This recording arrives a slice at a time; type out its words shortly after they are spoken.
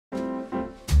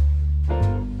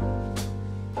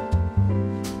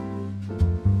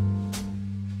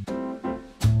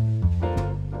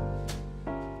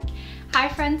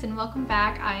friends, and welcome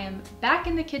back. I am back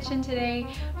in the kitchen today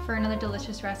for another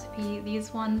delicious recipe.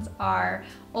 These ones are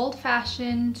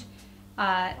old-fashioned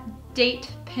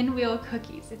date pinwheel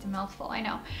cookies. It's a mouthful, I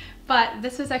know. But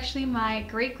this was actually my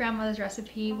great-grandmother's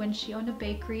recipe. When she owned a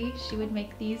bakery, she would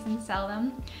make these and sell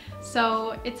them.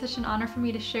 So it's such an honor for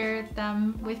me to share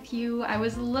them with you. I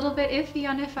was a little bit iffy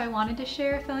on if I wanted to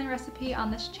share a filling recipe on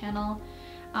this channel.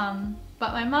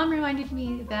 But my mom reminded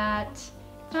me that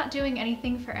it's not doing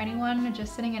anything for anyone,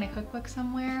 just sitting in a cookbook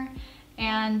somewhere.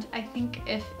 And I think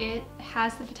if it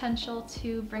has the potential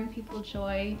to bring people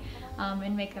joy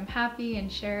and make them happy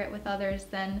and share it with others,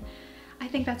 then I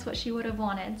think that's what she would have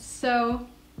wanted. So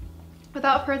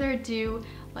without further ado,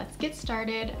 let's get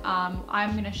started.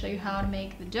 I'm gonna show you how to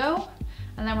make the dough,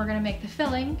 and then we're gonna make the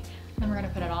filling, and then we're gonna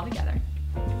put it all together.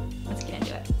 Let's get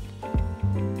into it.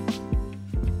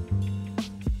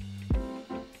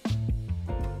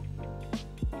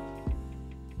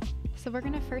 So we're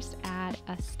gonna first add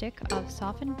a stick of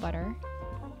softened butter,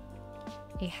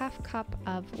 a half cup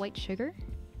of white sugar,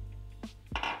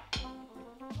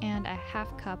 and a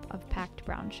half cup of packed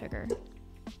brown sugar.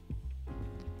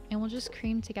 And we'll just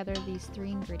cream together these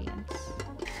three ingredients.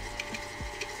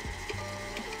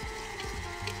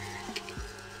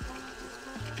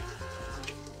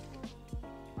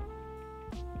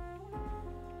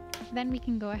 Then we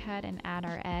can go ahead and add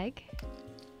our egg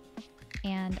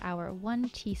and our 1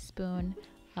 teaspoon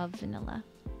of vanilla.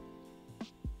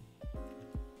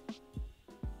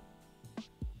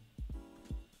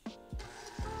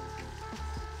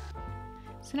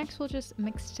 So next we'll just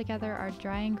mix together our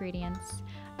dry ingredients.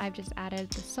 I've just added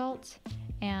the salt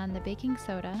and the baking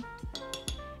soda,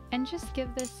 and just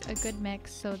give this a good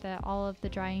mix so that all of the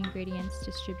dry ingredients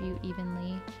distribute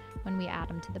evenly when we add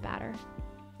them to the batter.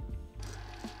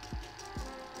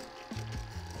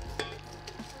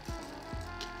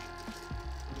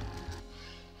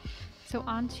 So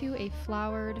onto a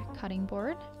floured cutting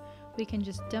board, we can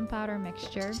just dump out our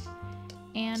mixture,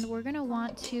 and we're gonna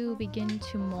want to begin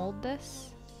to mold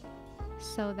this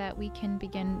so that we can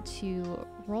begin to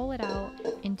roll it out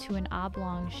into an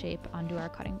oblong shape onto our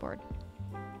cutting board.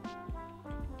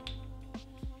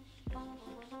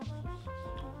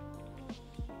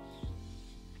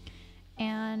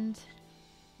 And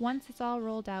once it's all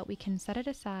rolled out, we can set it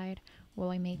aside while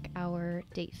we make our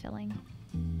date filling.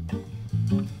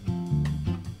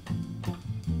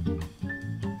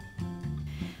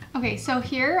 Okay, so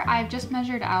here I've just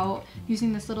measured out,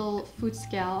 using this little food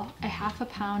scale, a half a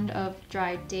pound of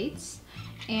dried dates.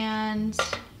 And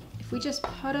if we just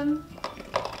put them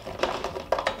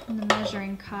in the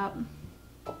measuring cup,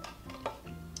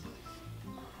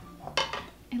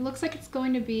 it looks like it's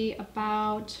going to be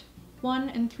about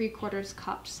 1 3/4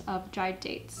 cups of dried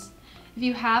dates. If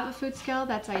you have a food scale,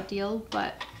 that's ideal,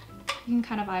 but you can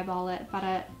kind of eyeball it, about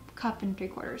 1 3/4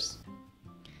 cups.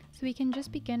 So we can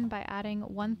just begin by adding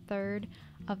 1/3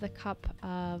 of the cup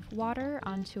of water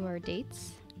onto our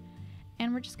dates.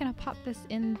 And we're just gonna pop this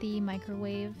in the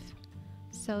microwave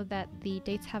so that the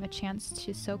dates have a chance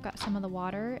to soak up some of the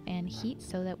water and heat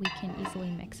so that we can easily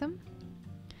mix them.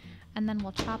 And then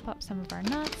we'll chop up some of our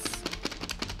nuts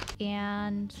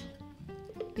and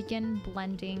begin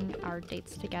blending our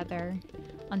dates together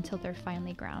until they're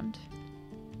finely ground.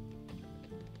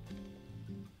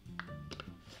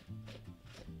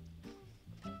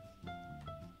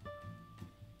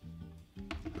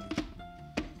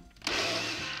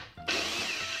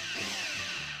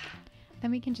 Then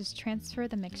we can just transfer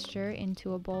the mixture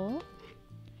into a bowl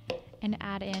and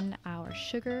add in our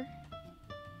sugar,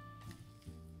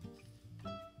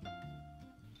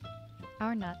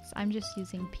 our nuts. I'm just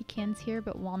using pecans here,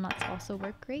 but walnuts also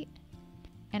work great,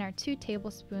 and our 2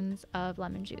 tablespoons of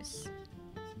lemon juice.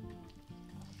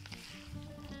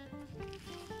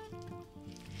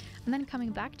 And then coming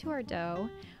back to our dough,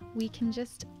 we can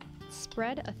just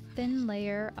spread a thin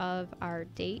layer of our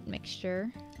date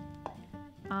mixture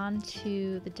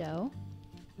onto the dough,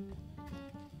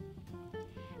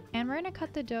 and we're going to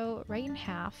cut the dough right in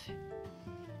half,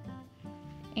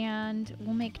 and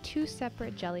we'll make 2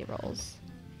 separate jelly rolls.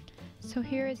 So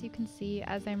here, as you can see,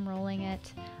 as I'm rolling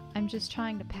it, I'm just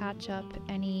trying to patch up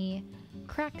any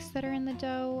cracks that are in the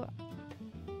dough,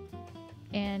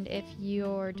 and if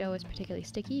your dough is particularly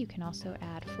sticky, you can also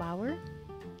add flour.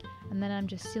 And then I'm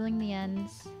just sealing the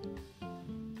ends,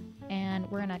 and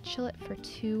we're gonna chill it for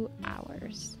 2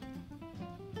 hours.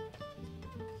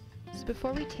 So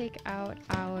before we take out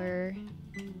our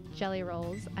jelly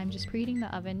rolls, I'm just preheating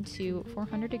the oven to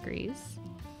 400 degrees.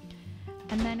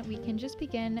 And then we can just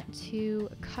begin to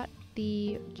cut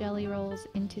the jelly rolls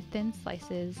into thin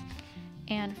slices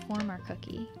and form our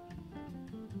cookie.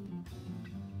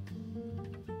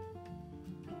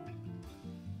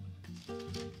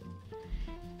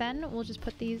 Then we'll just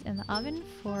put these in the oven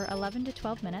for 11 to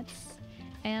 12 minutes.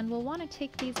 And we'll want to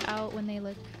take these out when they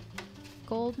look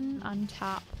golden on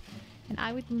top. And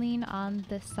I would lean on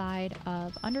the side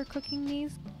of undercooking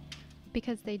these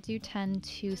because they do tend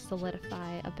to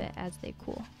solidify a bit as they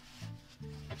cool.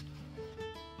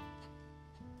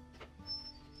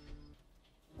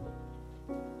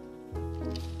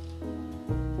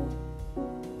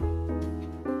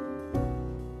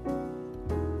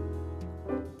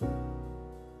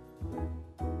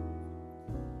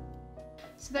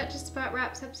 So that just about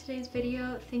wraps up today's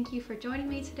video. Thank you for joining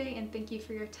me today and thank you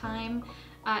for your time.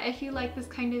 If you like this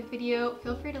kind of video,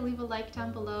 feel free to leave a like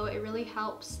down below. It really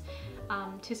helps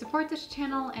to support this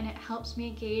channel and it helps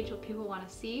me gauge what people want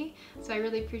to see. So I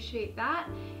really appreciate that.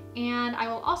 And I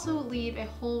will also leave a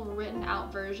whole written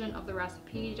out version of the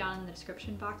recipe down in the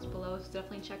description box below, so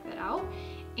definitely check that out.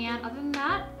 And other than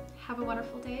that, have a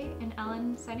wonderful day, and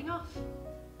Ellen signing off.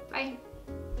 Bye.